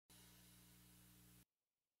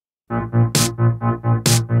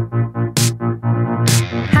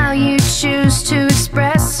How you choose to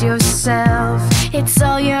express yourself, it's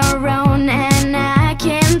all your own, and I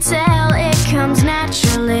can tell it comes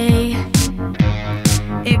naturally.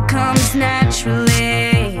 It comes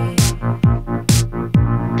naturally.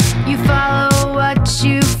 You follow what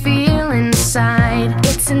you feel inside.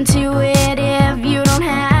 It's intuitive, you don't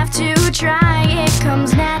have to try. It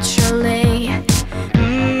comes naturally.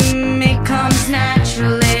 It comes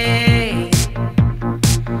naturally.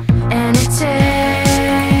 And it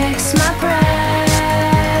takes my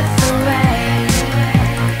breath away.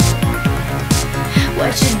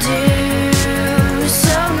 What you do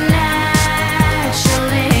so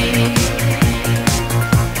naturally.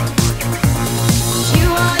 You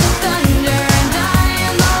are the thunder and I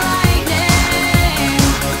am the lightning,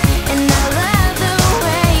 and I love the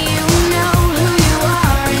way you know who you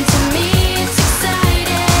are. And to me it's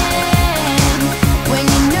exciting when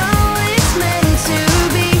you know it's meant to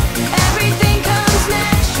be. Everything comes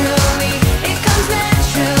naturally. It comes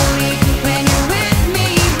naturally when you're with me,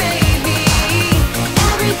 baby.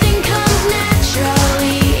 Everything comes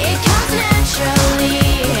naturally. It comes naturally.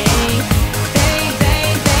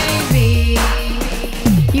 Baby.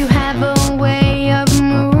 You have a way of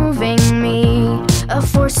moving me, a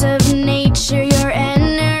force of nature, your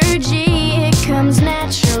energy. It comes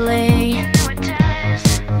naturally.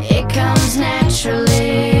 It comes naturally.